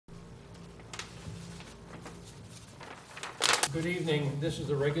Good evening. This is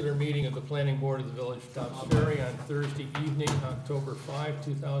a regular meeting of the Planning Board of the Village of Dobbs Ferry on Thursday evening, October 5,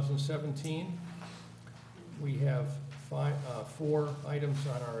 2017. We have four items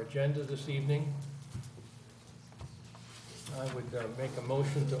on our agenda this evening. I would make a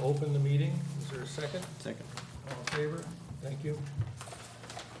motion to open the meeting. Is there a second? Second. All in favor? Thank you.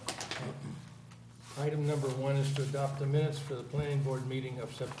 Item number 1 is to adopt the minutes for the Planning Board meeting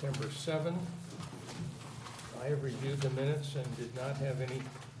of September 7. I have reviewed the minutes and did not have any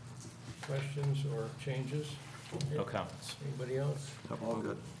questions or changes. No comments. Anybody else? All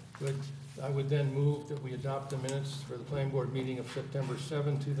good. Good. I would then move that we adopt the minutes for the Planning Board meeting of September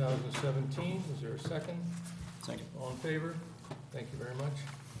 7, 2017. Is there a second? Second. All in favor? Thank you very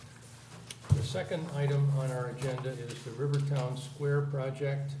much. The second item on our agenda is the Rivertown Square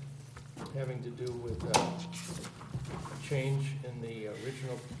project, having to do with a change in the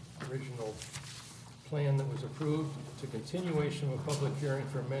original plan that was approved. It's a continuation of a public hearing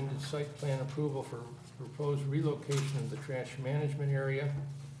for amended site plan approval for proposed relocation of the trash management area.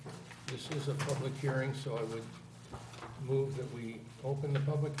 This is a public hearing, so I would move that we open the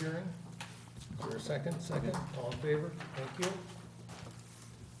public hearing. Is there a second? Second. All in favor? Thank you.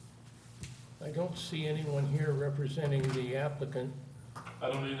 I don't see anyone here representing the applicant. I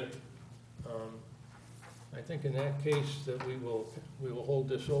don't either. I think in that case that we will hold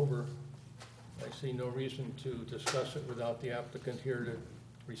this over. I see no reason to discuss it without the applicant here to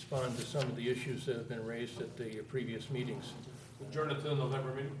respond to some of the issues that have been raised at the previous meetings. Adjourn it to the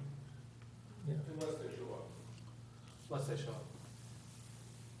November meeting? Yeah. Unless they show up. Unless they show up.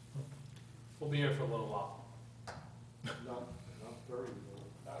 We'll be here for a little while. Not very long.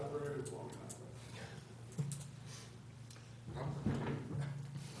 Not a very long time.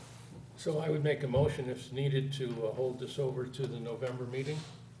 So I would make a motion if needed to hold this over to the November meeting.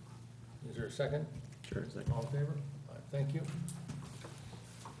 Is there a second? Sure, second. All in favor? Thank you.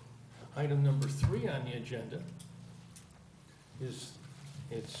 Item number 3 on the agenda is,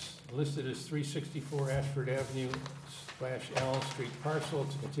 it's listed as 364 Ashford Avenue / Allen Street parcel.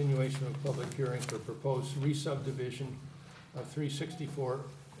 It's a continuation of a public hearing for proposed re-subdivision of 364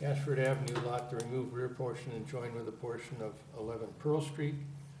 Ashford Avenue lot to remove rear portion and join with a portion of 11 Pearl Street.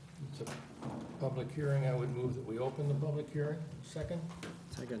 It's a public hearing. I would move that we open the public hearing. Second?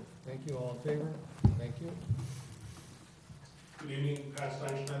 Second. Thank you. All in favor? Thank you. Good evening, Pat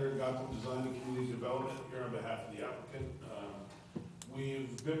Steinschneider, Gotham Design and Community Development, here on behalf of the applicant.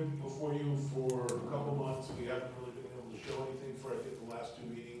 We've been before you for a couple months. We haven't really been able to show anything for, I think, the last 2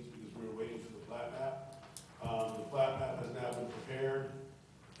 meetings because we were waiting for the plat map. The plat map has now been prepared,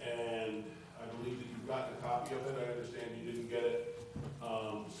 and I believe that you've gotten a copy of it. I understand you didn't get it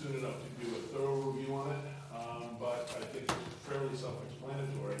soon enough to do a thorough review on it, but I think it's fairly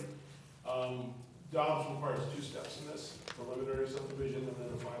self-explanatory. Dobbs requires 2 steps in this: preliminary subdivision and then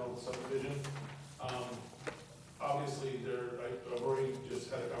a final subdivision. Obviously, I've already just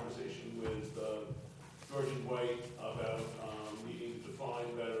had a conversation with George and White about needing to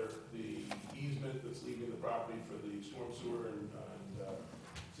define better the easement that's leaving the property for the storm sewer and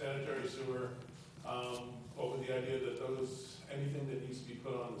sanitary sewer. But with the idea that anything that needs to be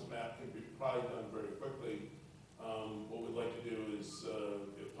put on this map can be probably done very quickly. What we'd like to do is,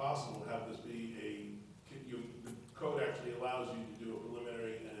 if possible, have this be the code actually allows you to do a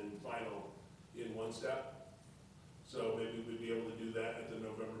preliminary and final in 1 step. So maybe we'd be able to do that at the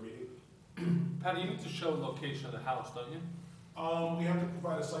November meeting. Pat, you need to show the location of the house, don't you? We have to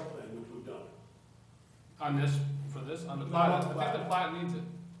provide a site plan, which we've done. On this, for this, on the Not plat? on the I plat. think the plat needs it.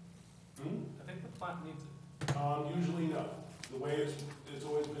 Hmm? I think the plat needs it. Usually no. The way it's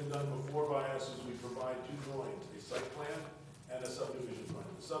always been done before by us is we provide 2 drawings, a site plan and a subdivision plan.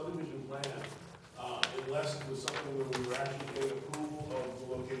 The subdivision plan, unless it was something where we were actually getting approval of the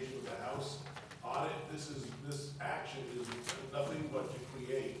location of the house on it, this action is nothing but to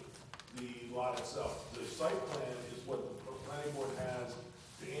create the lot itself. The site plan is what the planning board has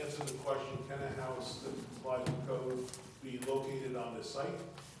to answer the question, can a house that complies with code be located on this site?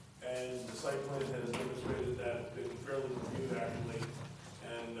 And the site plan has demonstrated that it's been fairly reviewed actually.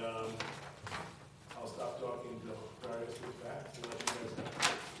 And I'll stop talking until Darius gets back and let you guys know.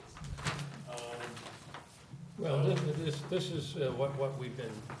 Well, this is what we've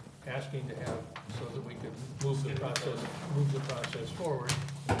been asking to have so that we could move the process forward.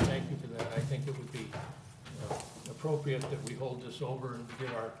 And thank you for that. I think it would be appropriate that we hold this over and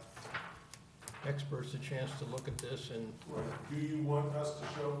give our experts a chance to look at this. And Do you want us to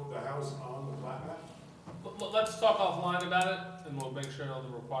show the house on the plat map? Let's talk offline about it, and we'll make sure all the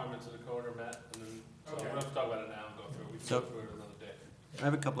requirements of the code are met, and then, so we Okay. don't have to talk about it now and go through it. We can So- go through it another day. I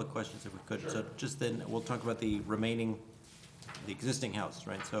have a couple of questions if we could. Sure. So just then, we'll talk about the remaining the existing house,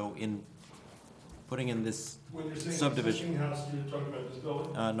 right? So in putting in this, When you're saying Subdivision. existing house, you're talking about this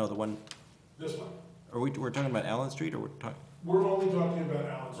building, no, the one, this one. we're talking about Allen Street, or we're talking? We're only talking about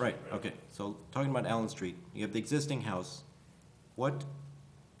Allen Street. Right, okay, so talking about Allen Street, you have the existing house. What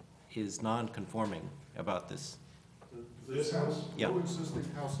is non-conforming about this? This house? Yeah. No existing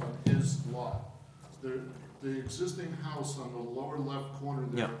house on his lot. The existing house on the lower left corner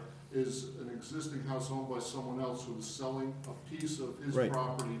Yeah. there is an existing house owned by someone else who is selling a piece of his Right.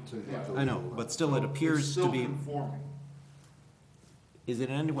 property to him. I know, but still it So appears it's to still be, conforming. is it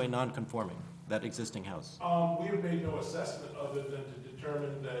in any way non-conforming, that existing house? We have made no assessment other than to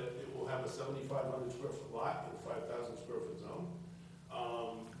determine that it will have a 7,500 square foot lot and a 5,000 square foot zone.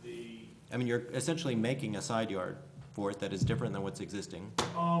 I mean, you're essentially making a side yard for it that is different than what's existing.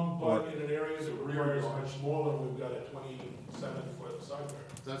 But in an area that requires much smaller, we've got a 27 foot side yard.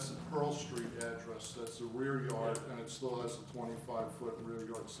 That's the Pearl Street address, that's the rear yard, and it still has a 25-foot rear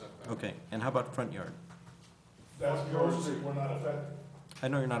yard setback. Okay, and how about front yard? That's Pearl Street, we're not affected. I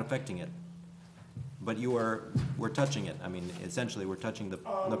know you're not affecting it, but we're touching it. I mean, essentially, we're touching the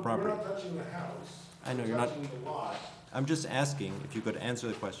We're property. not touching the house. I know We're you're not- touching the lot. I'm just asking if you could answer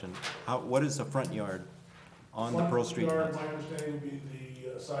the question, what is the front yard on the Front Pearl Street yard, house? my understanding would be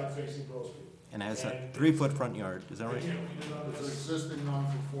the side facing Pearl Street. And it has a and- 3-foot front yard, is that right? Again, we did not It's an assess- existing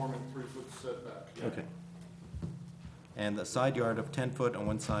non-conforming 3-foot setback. yeah. Okay. And the side yard of 10 foot on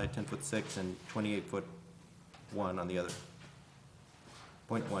one side, 10 foot 6, and 28 foot 1 on the other.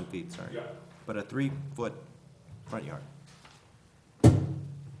 0.1 feet, sorry. Yeah, But a 3-foot front yard. has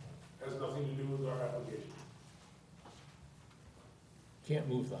nothing to do with our application. Can't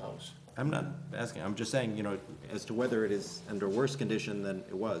move the house. I'm not asking, I'm just saying, as to whether it is under worse condition than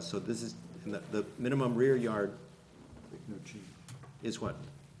it was. So this is, and the minimum rear yard is what?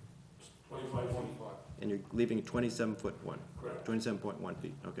 25 feet, And you're leaving 27 foot 1, correct. 27.1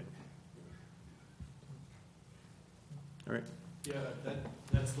 feet, okay. All right, Yeah,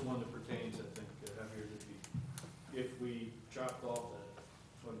 that's the one that pertains, I think, heavier duty. If we chopped off that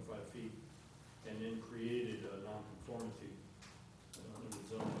 25 feet and then created a nonconformity under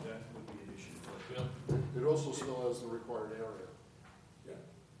the zone, that would be an issue. But, It also still has the required area.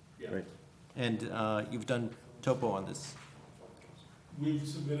 yeah, Right. And you've done topo on this. We've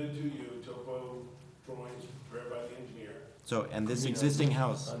submitted to you topo drawings prepared by the engineer. So, and this You mean existing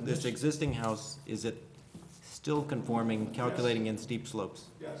house, on this this? existing house, is it still conforming, calculating in steep slopes?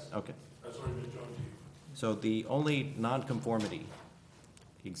 Yes, Okay. that's already been shown to you. So the only nonconformity,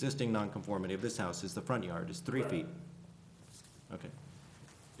 existing nonconformity of this house is the front yard, is 3 Correct. feet. Okay.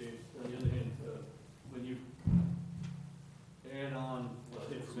 on the other hand, when you add on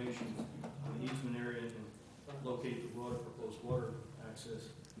information on the easement area and locate the water, proposed water access,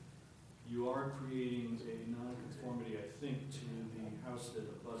 you are creating a nonconformity, I think, to the house that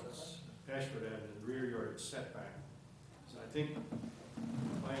abuts Ashford Avenue, the rear yard setback. So I think,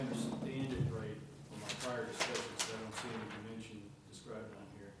 if I understand it right, from our prior discussions, I don't see any dimension described on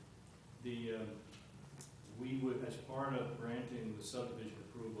here. We would, as part of granting the subdivision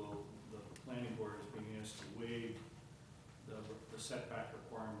approval, the planning board is being asked to waive the setback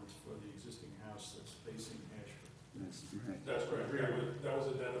requirements for the existing house that's facing Ashford. That's correct. That was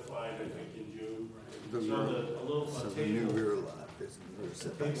identified, I think, in June. So a little, a table, rear lot, there's rear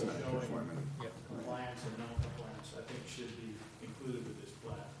setback's not showing conforming. compliance and non-compliance, I think should be included with this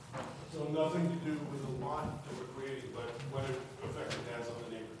plat. So nothing to do with the lot that we're creating, but what effect it has on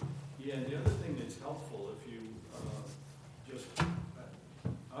the neighborhood. Yeah, and the other thing that's helpful, if you, just,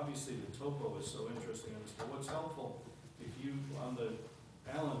 obviously the topo is so interesting, but what's helpful, if you, on the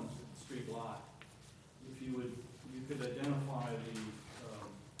Allen Street lot, if you would, you could identify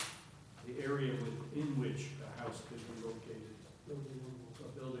the area within which a house could be located.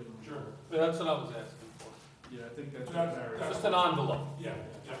 A building. Sure. Yeah, that's what I was asking for. Yeah, I think that's That's- what that's- Just an envelope. Yeah,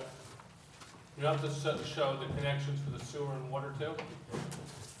 yeah. You have to show the connections for the sewer and water too?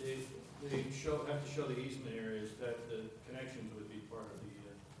 They have to show the easement areas, that the connections would be part of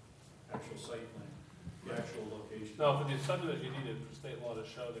the actual site plan, the actual location. No, for the subdivision, you needed for state law to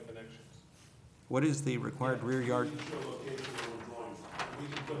show the connections. What is the required rear yard? We can show location on the drawing. We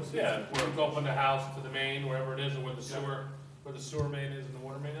can put. Yeah, where we go from the house to the main, wherever it is, or where the sewer main is and the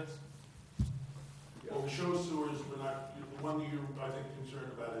water main is? Well, we show sewers, we're not, the one you're, I think,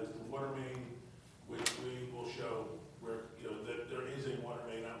 concerned about is the water main, which we will show where, that there is a water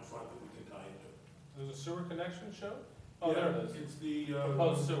main out in front that we can tie into. There's a sewer connection shown? Oh, there it is. It's the,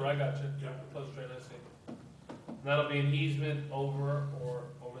 Proposed sewer, I got you. Yeah. Proposed drain, I see. And that'll be an easement over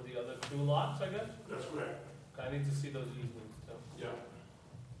the other 2 lots, I guess? that's correct, I need to see those easements too. yeah.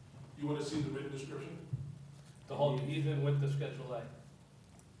 You wanna see the written description? The whole easement with the Schedule A.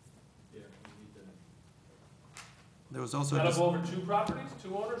 Yeah, you need that. There was also, That'll go over two properties,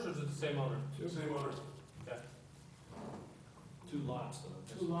 two owners, or is it the same owner? Same owners. Two lots,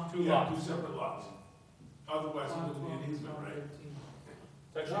 though. Two Yeah, lots. two separate lots. Otherwise, it would be an easement, right?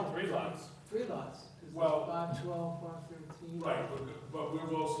 It's actually three lots. Three lots, because Well- 512, 513. Right, but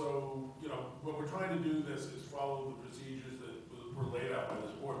we've also, you know, what we're trying to do this is follow the procedures that were laid out by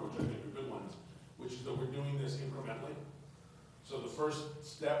this board, which I think are good ones, which is that we're doing this incrementally. So the first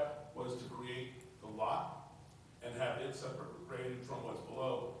step was to create the lot and have it separated from what's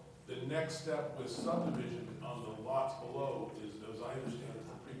below. The next step with subdivision on the lots below is, as I understand it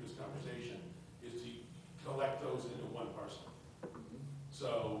from previous conversation, is to collect those into one parcel.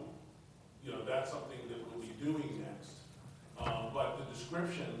 So, you know, that's something that we'll be doing next. But the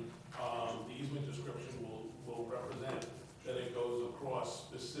description, the easement description will represent that it goes across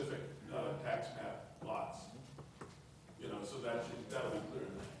specific tax map lots. You know, so that'll be clear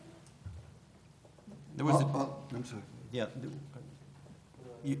in that. there was, I'm sorry. yeah,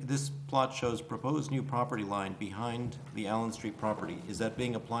 this plot shows proposed new property line behind the Allen Street property. Is that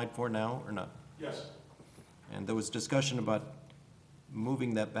being applied for now or not? Yes, And there was discussion about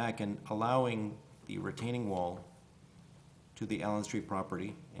moving that back and allowing the retaining wall to the Allen Street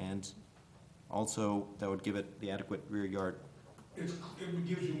property, and also that would give it the adequate rear yard. it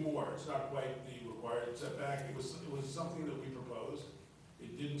gives you more, it's not quite the required setback, it was something that we proposed.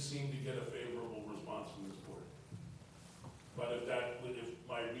 It didn't seem to get a favorable response from this board. But if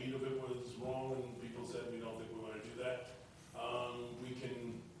my read of it was wrong and people said we don't think we wanna do that, we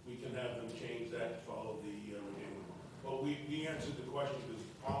can have them change that to follow the retaining wall. But we answered the question, because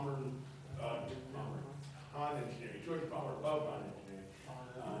Hahn Engineering, George Palmer, above Hahn Engineering,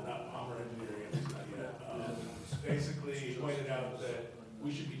 not Palmer Engineering, it's not yet, basically pointed out that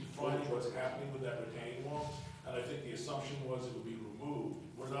we should be defining what's happening with that retaining wall, and I think the assumption was it would be removed.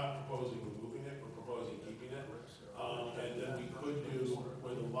 We're not proposing removing it, we're proposing keeping it. And then we could do,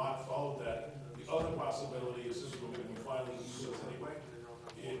 where the lot followed that, the other possibility is, since we're gonna be filing easements anyway,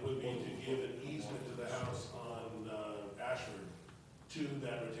 it would be to give an easement to the house on Ashford to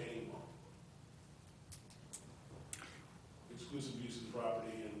that retaining wall. Exclusive use of the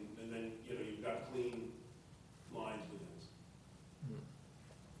property, and then, you know, you've got clean lines with this.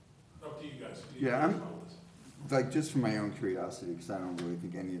 Up to you guys. Do you Yeah, guys I'm- follow this? Like, just for my own curiosity, because I don't really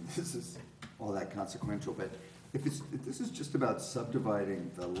think any of this is all that consequential, but if this is just about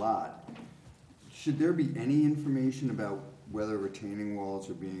subdividing the lot, should there be any information about whether retaining walls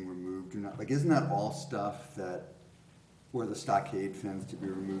are being removed or not? Like, isn't that all stuff that, or the stockade fence to be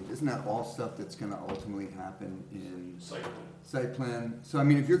removed, isn't that all stuff that's gonna ultimately happen in Site plan. site plan? So, I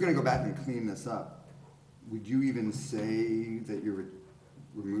mean, if you're gonna go back and clean this up, would you even say that you're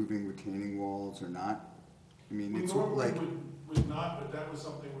removing retaining walls or not? I mean, We it's normally like, would not, but that was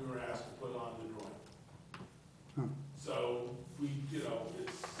something we were asked to put on the drawing. Huh. So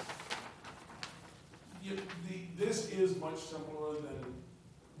you know, this is much simpler than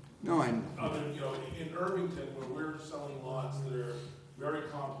no, I, other, you know, in Irvington, where we're selling lots that are very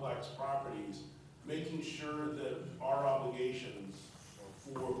complex properties, making sure that our obligations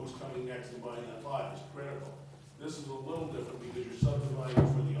for who's coming next and buying that lot is critical. This is a little different because you're subdividing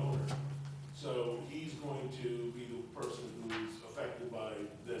for the owner. So he's going to be the person who's affected by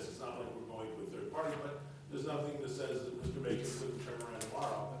this. It's not like we're going to a third party, but there's nothing that says that Mr. Bacon couldn't turn around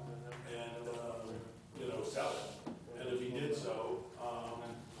tomorrow and, you know, sell it. And if he did so,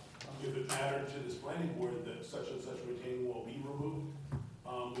 if it mattered to this planning board that such and such retaining wall be removed,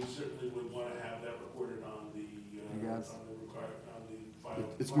 we certainly would want to have that recorded on the, guess. on the file.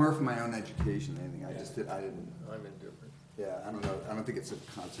 it's more for my own education than anything, I didn't, I'm indifferent. yeah, I don't know, I don't think it's a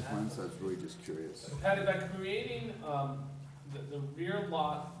consequence, I was really just curious. Patty, by creating, the rear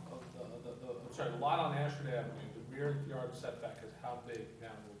lot of I'm sorry, the lot on Ashford Avenue, the rear yard setback is how big now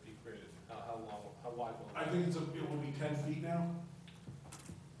will be created? How long, how wide will I it think it will be 10 feet now. be?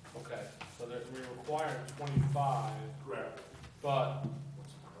 Okay, so we require 25, Correct. but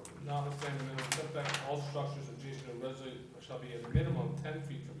notwithstanding the minimum setback, all structures adjacent to residence shall be a minimum 10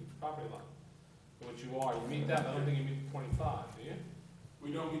 feet from each property line. Which you are, you meet that, but I don't think you meet the 25, do you?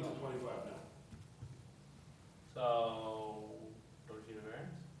 We don't meet the 25 now. So, don't you need a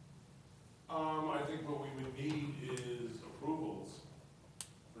variance? I think what we would need is approvals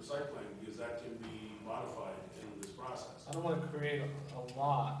for site plan, because that can be modified in this process. I don't wanna create a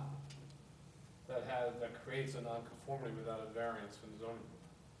lot that creates a nonconformity without a variance from the zoning board.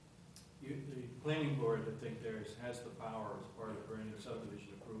 The planning board, I think has the power as part of granting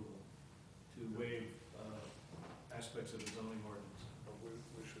subdivision approval to waive aspects of the zoning ordinance. But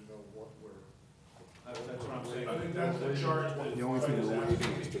we should know what we're That's what I'm saying. I think that's the chart that. The only thing we're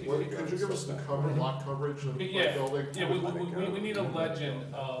waiving is What- Could you give us the cover, lot coverage of the Yeah, building? yeah, we need a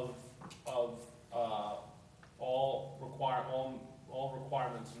legend of, all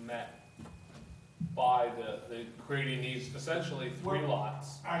requirements met by the creating these essentially three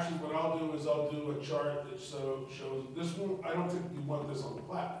lots. Actually, what I'll do is I'll do a chart that shows, this won't, I don't think you want this on the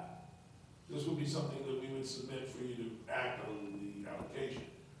plat. This would be something that we would submit for you to act on the application.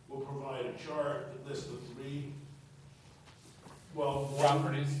 We'll provide a chart that lists the three, well.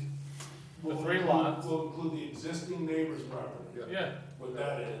 Properties, the we'll three include- lots. We'll include the existing neighbor's property, Yeah, what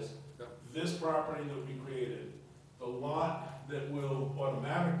that is. Yeah. This property that we created, the lot that will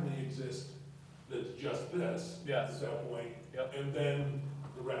automatically exist, that's just this. Yes. At that point. Yep. And then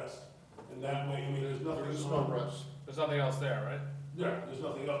the rest. And that way, I mean, there's nothing. There's no rest. there's nothing else there, right? Yeah, there's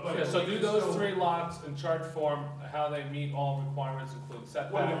nothing else. but Yeah, so we do can those still- three lots in chart form, how they meet all requirements, include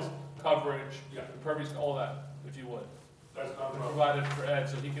setbacks, coverage, Yeah, impervious, all that, if you would. that's not a And problem. provide it for Ed,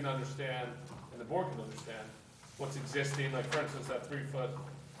 so he can understand, and the board can understand, what's existing, like for instance, that 3-foot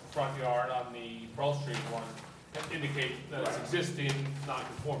front yard on the Pearl Street one, indicate that it's Right. existing,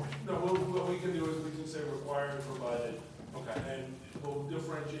 non-conforming. No, what we can do is we can say required, provided, Okay. and we'll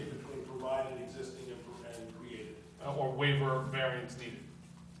differentiate between provided, existing, and created. Or waiver variance needed.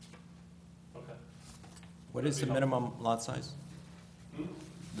 Okay. What is the minimum lot size? Hmm?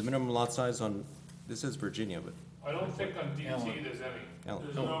 The minimum lot size on, this is Virginia, but, I don't think on DT there's any.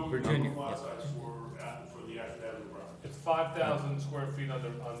 There's No, no Virginia. lot size for the Ashford Avenue property. It's 5,000 square feet on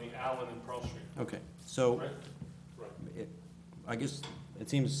the Allen and Pearl Street, okay, so. right? I guess it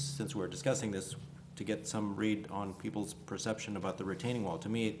seems, since we're discussing this, to get some read on people's perception about the retaining wall. To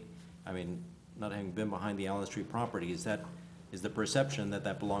me, I mean, not having been behind the Allen Street property, is the perception that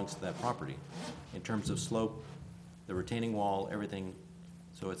that belongs to that property in terms of slope, the retaining wall, everything.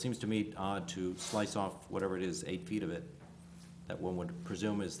 So it seems to me odd to slice off whatever it is, 8 feet of it, that one would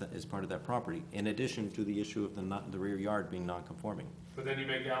presume is part of that property, in addition to the issue of the rear yard being non-conforming. But then you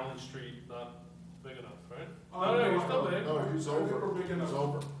make Allen Street not big enough, right? Oh, No, no, you're still big. No, he's I think over. we're big enough. He's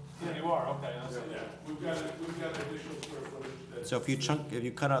over. Yeah, you are, okay. I see. Yeah, we've got additional square footage. that's- So if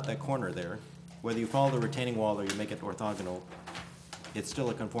you cut out that corner there, whether you follow the retaining wall or you make it orthogonal, it's still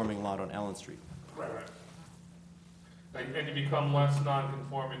a conforming lot on Allen Street. Right. And you become less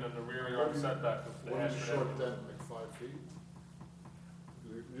non-conforming than the rear yard setback of the What is Ashford short Avenue. then, like 5 feet?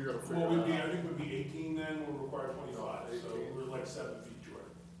 You gotta figure Well, it out. I think we'd be 18 then, we'll require 25, so 18. we're like 7 feet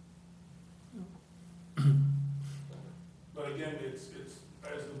short. But again, it's,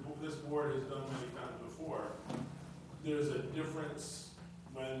 as this board has done many times before, there's a difference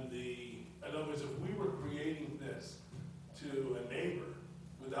when in other words, if we were creating this to a neighbor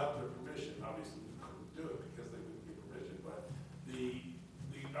without their permission, obviously we couldn't do it because they wouldn't give permission, but the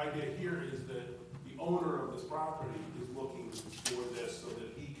idea here is that the owner of this property is looking for this so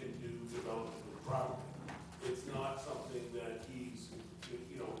that he can do development of the property. It's not something that he's,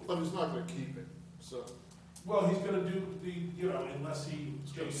 But he's not gonna keep it, so well, he's gonna do unless he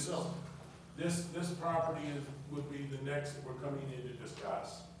he's gonna changes. sell This property would be the next that we're coming in to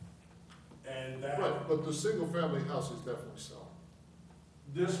discuss. And it. that, Right, but the single-family house is definitely selling.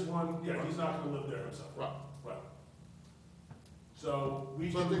 this one, yeah, he's not gonna live there himself. Right. Right. So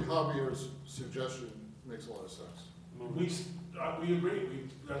we, So I think Javier's suggestion makes a lot of sense. we agree,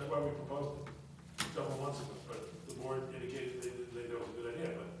 that's why we proposed it several months ago, but the board indicated they know it's a good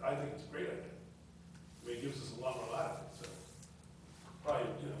idea, but I think it's a great idea. I mean, it gives us a lot more latitude, so, probably,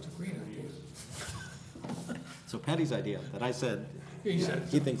 It's a great idea. use. So Patty's idea that I said, He said,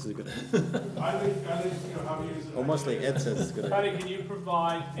 he thinks is a good idea. I think, Javier's. Or mostly Ed says it's a good idea. Patty, can you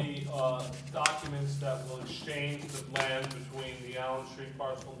provide the documents that will exchange the land between the Allen Street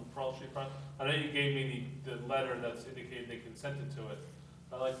parcel and the Pearl Street parcel? I know you gave me the letter that's indicated they consented to it.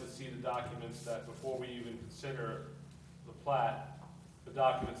 I'd like to see the documents that, before we even consider the plat, the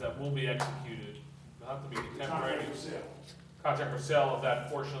documents that will be executed. They'll have to be Contract contemporaneous. for sale. Contract for sale of that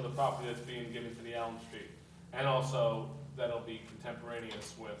portion of the property that's being given to the Allen Street. And also, that'll be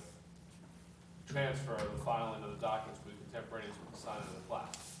contemporaneous with transfer, the filing of the documents will be contemporaneous with the signing of the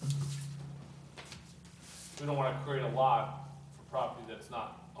plat. We don't wanna create a lot for property that's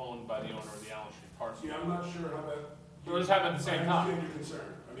not owned by the owner of the Allen Street parcel. Yeah, I'm not sure how that. We'll just have it at the same time. I understand your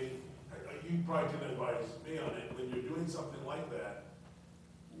concern. I mean, you probably can advise me on it. When you're doing something like that,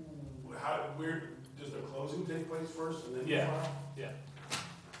 does the closing take place first and then you Yeah. file? Yeah.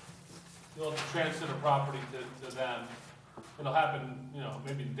 You'll have to transfer the property to them. It'll happen,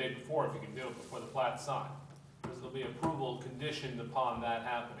 maybe the day before if you can do it before the plat's signed. Because there'll be approval conditioned upon that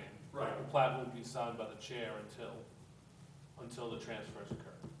happening. Right. The plat won't be signed by the chair until the transfers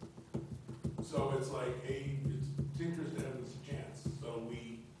occur. So it's like it's interest and it's a chance. So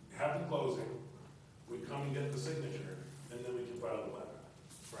we have the closing, we come and get the signature, and then we can file the letter.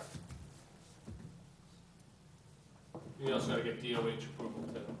 Correct. You also gotta get DOH approval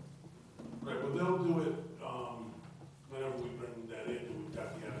too. Right, well, they'll do it, whenever we bring that in, and we've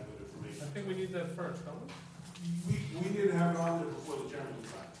got the adequate I information. think we need that first, don't we? We did have it on there before the chairman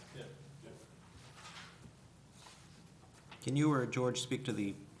signed. Yeah. Can you or George speak to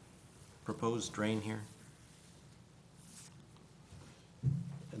the proposed drain here?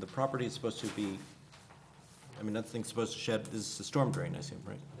 And the property is supposed to be, I mean, nothing's supposed to shed, this is a storm drain, I assume,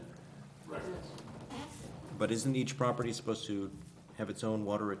 right? Right. But isn't each property supposed to have its own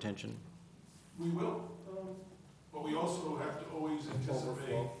water retention? We will, but we also have to always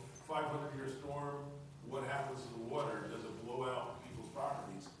anticipate 500-year storm, what happens to the water, does it blow out people's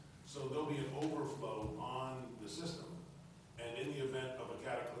properties? So there'll be an overflow on the system, and in the event of a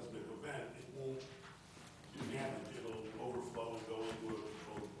cataclysmic event, it won't do damage, it'll overflow and go into a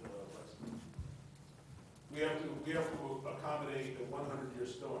controlled place. We have to accommodate a 100-year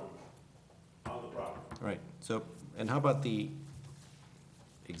storm on the property. Right, so, and how about the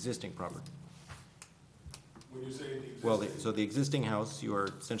existing property? When you say the existing. Well, so the existing house, you are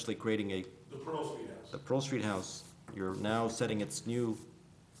essentially creating The Pearl Street house. the Pearl Street house, you're now setting its new,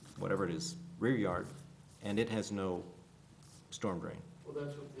 whatever it is, rear yard, and it has no storm drain. Well,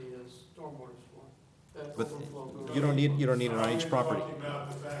 that's what the stormwater's for. That But overflow goes. you don't need it on each property. You're talking about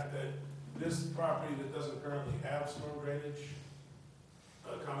the fact that this property that doesn't currently have storm drainage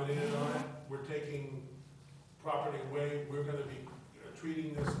accommodated on it, we're taking property away, we're gonna be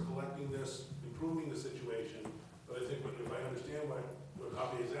treating this, collecting this, improving the situation. But I think if I understand what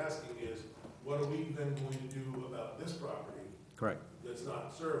Javier is asking is, what are we then going to do about this property Correct. that's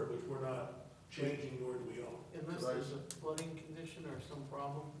not served, which we're not changing nor do we own? Unless there's a flooding condition or some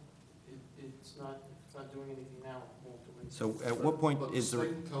problem, it's not doing anything now, it won't do anything. So at what point But is the the,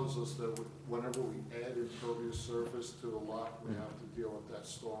 state tells us that whenever we add impervious surface to a lot, we have to deal with that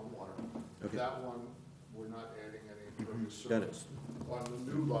stormwater. Okay. That one, we're not adding any impervious Got it. surface. On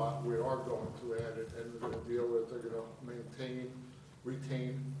the new lot, we are going to add it, and we're gonna deal with, they're gonna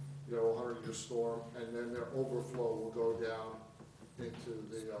retain, 100-year storm, and then their overflow will go down into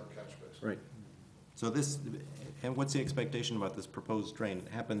the catch basin. right, so this, and what's the expectation about this proposed drain?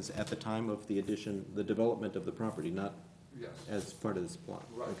 It happens at the time of the addition, the development of the property, not Yes, as part of this plot?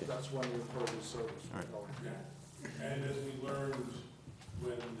 right, Okay. that's when the impervious surface All will right. go in. Yeah. And as we learned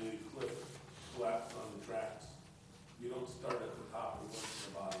when the cliff collapsed on the tracks, you don't start at the top and work to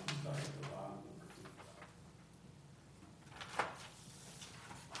the bottom, you start at the bottom and work to the top.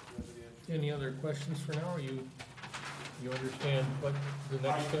 Any other questions for now, or you understand what the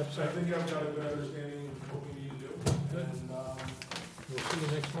next steps I are? think I've got a good understanding of what we need to do. Good. And, We'll see you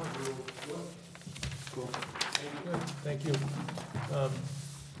next month. we'll, Good, thank you.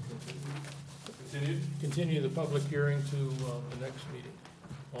 Continued? Continue the public hearing to the next meeting.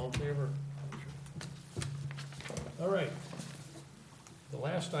 All in favor? All right. The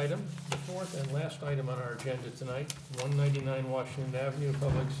last item, the fourth and last item on our agenda tonight, 199 Washington Avenue,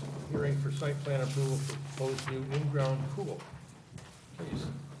 public hearing for site plan approval for proposed new in-ground pool. Please.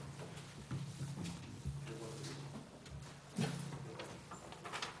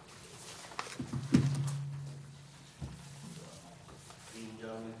 Evening,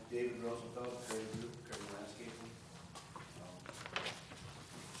 gentlemen. David Rosenfeld, Curry Group, Curry Landscaping.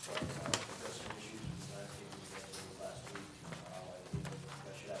 Sorry about addressing issues with landscaping that was last week.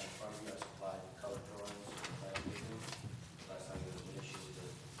 I should have in front of you, I supplied color drawings for landscaping. Last time there was an issue with the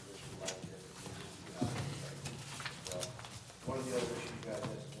position light that we out. So, one of the other issues you guys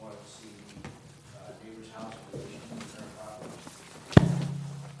just wanted to see the neighbor's house in relation to the current property.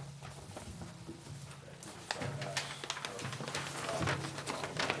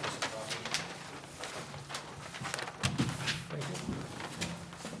 Thank you.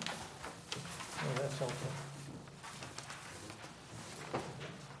 Oh, that's helpful.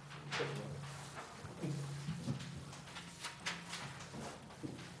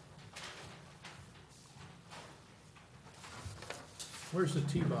 Where's the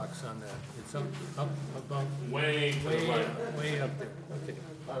tee box on that? It's up above, Way to the way, right. way up there, okay.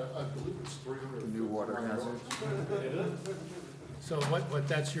 I believe it's 300. New water hazard. So what,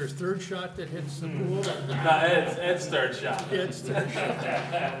 that's your third shot that hits the pool? No, Ed's third shot. Yeah, it's third shot.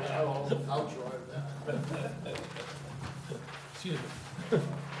 I'll drive that. Excuse me.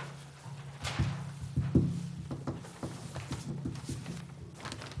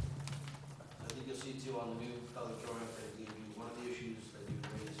 I think you'll see too on the new color drawing that I gave you, one of the issues that you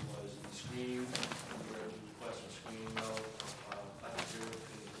raised was the screening, where you requested screening though, I think you're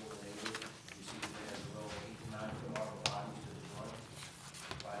between the pool and neighbor. You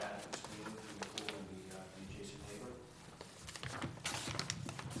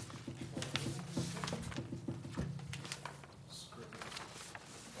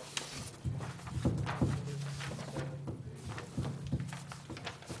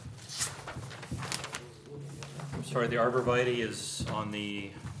Sorry, the arborvitae is on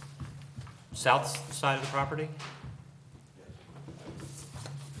the south side of the property?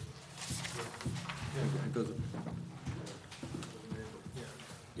 It goes,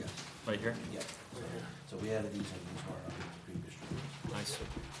 Yeah. Right here? Yeah. So we added these and these were on the previous drawings. I see.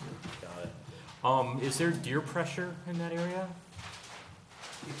 Got it. Is there deer pressure in that area?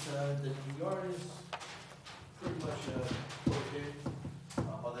 It's, the yard is pretty much, located,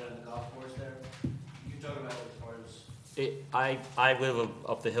 other than the golf course there. You're talking about as far as, I live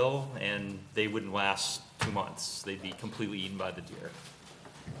up the hill, and they wouldn't last 2 months. They'd be completely eaten by the deer.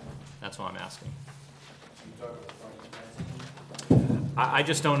 That's why I'm asking. you're talking about front fencing. I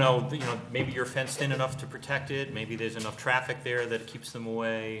just don't know, you know, maybe you're fenced in enough to protect it, maybe there's enough traffic there that it keeps them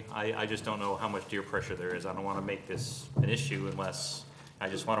away. I just don't know how much deer pressure there is. I don't want to make this an issue unless, I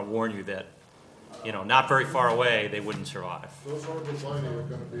just want to warn you that, you know, not very far away, they wouldn't survive. Those arborvitae are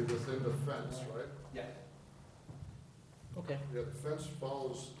gonna be within the fence, right? Yeah. Okay. Yeah, the fence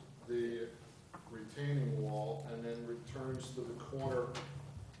follows the retaining wall and then returns to the corner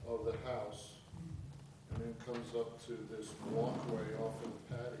of the house, and then comes up to this walkway off of the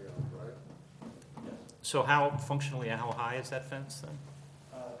patio, right? So how, functionally, how high is that fence then?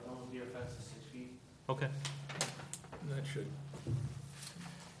 No deer fence is 6 feet. Okay, That should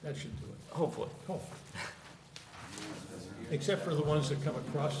do it. hopefully. Hopefully. Except for the ones that come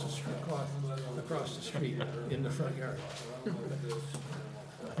across the street in the front yard. You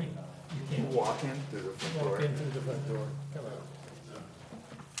can't Walk in through the front walk door. in through the front door, come out.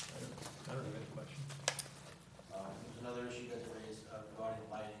 I don't have any questions. There's another issue you guys raised regarding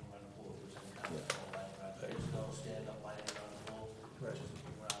lighting around the pool. There's some kind of lighting around, there's no stand-up lighting around the pool. Right. Just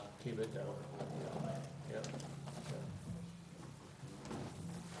around Keep it down. the lighting. Yeah.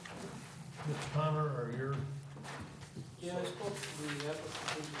 Mr. Palmer, or your, Yeah, I spoke to the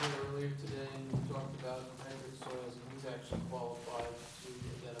applicant earlier today, and we talked about hybrid soils, and he's actually qualified to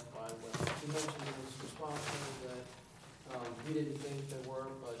identify well. He mentioned in his response to me that, he didn't think there were,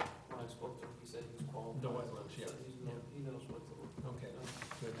 but when I spoke to him, he said he was qualified. The wetlands, yeah. So he knows what to look for. okay,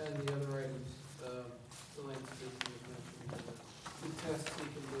 good. And the other items, the landscaping was mentioned, the tests he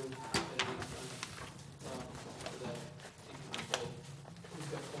can do at any time, so that he can control. He's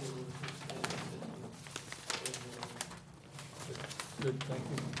got plenty of room to expand his system. Good, thank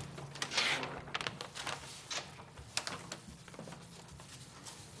you.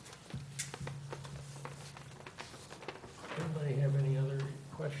 Anybody have any other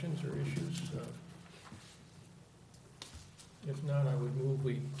questions or issues? If not, I would move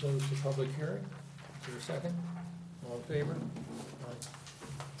we close the public hearing. Is there a second? All in favor? Aye.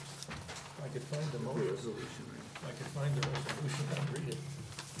 If I could find the motion. If I could find the resolution, I'd read it.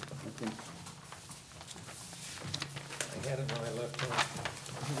 I think I had it when I left home.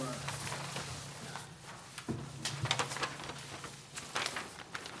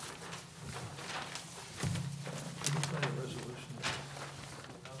 Did you find a resolution?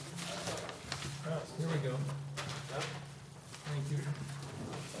 Ah, here we go. Thank you.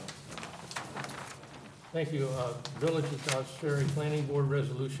 Thank you. Village of Dobbs Ferry Planning Board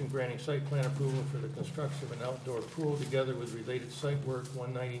Resolution granting site plan approval for the construction of an outdoor pool together with related site work,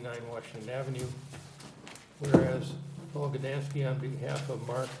 199 Washington Avenue. Whereas Paul Gdansky, on behalf of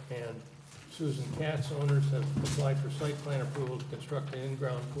Mark and Susan Katz, owners, have applied for site plan approval to construct an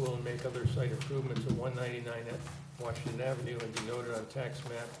in-ground pool and make other site improvements at 199 Washington Avenue and denoted on tax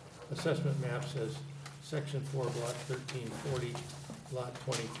map, assessment maps as Section 4, Block 1340, Lot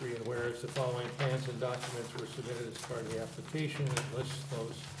 23. And whereas the following plans and documents were submitted as part of the application, and it lists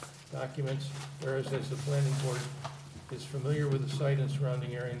those documents. Whereas as the planning board is familiar with the site and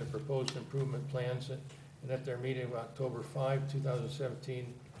surrounding area and the proposed improvement plans, and at their meeting of October 5,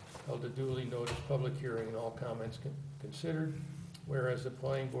 2017, held a duly noticed public hearing and all comments considered. Whereas the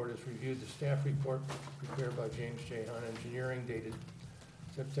planning board has reviewed the staff report prepared by James J. Hahn Engineering dated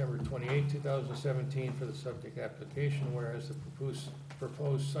September 28, 2017 for the subject application, whereas the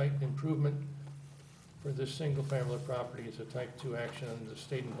proposed site improvement for this single-family property is a type 2 action under the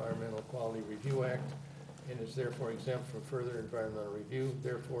State Environmental Quality Review Act and is therefore exempt from further environmental review.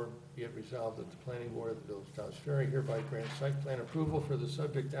 Therefore, be it resolved that the Planning Board of the Village of Dobbs Ferry hereby grants site plan approval for the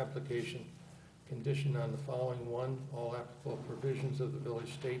subject application conditioned on the following: 1, all applicable provisions of the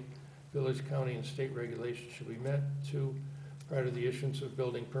village, county, and state regulations should be met. 2, prior to the issuance of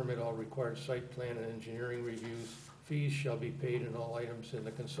building permit, all required site plan and engineering reviews fees shall be paid, and all items in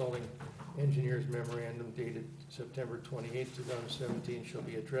the consulting engineer's memorandum dated September 28, 2017 shall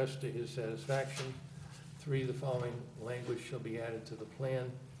be addressed to his satisfaction. 3, the following language shall be added to the plan.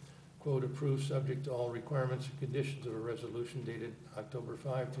 quote, approved subject to all requirements and conditions of a resolution dated October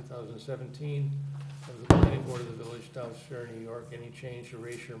 5, 2017, of the Planning Board of the Village of Dobbs Ferry, New York. Any change,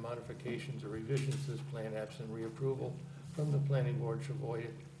 erasure, modifications, or revisions to this plan absent reapproval from the planning board shall void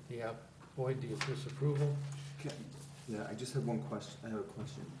this approval. Yeah, I just have one question, I have a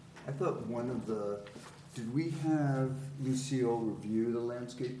question. I thought one of the, did we have Lucille review the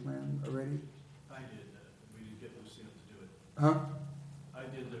landscape plan already? I did, we didn't get Lucille to do it. Huh? I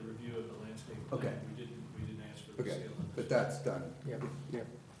did the review of the landscape Okay. plan, we didn't ask for Okay, Lucille. on but this. that's done. Yeah, yeah.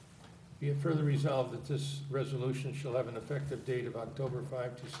 Be it further resolved that this resolution shall have an effective date of October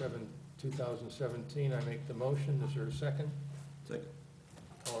 5 to 7, 2017. I make the motion. Is there a second? Second.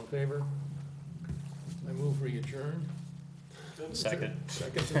 All in favor? I move we adjourn. Second.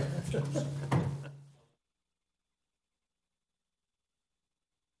 Second.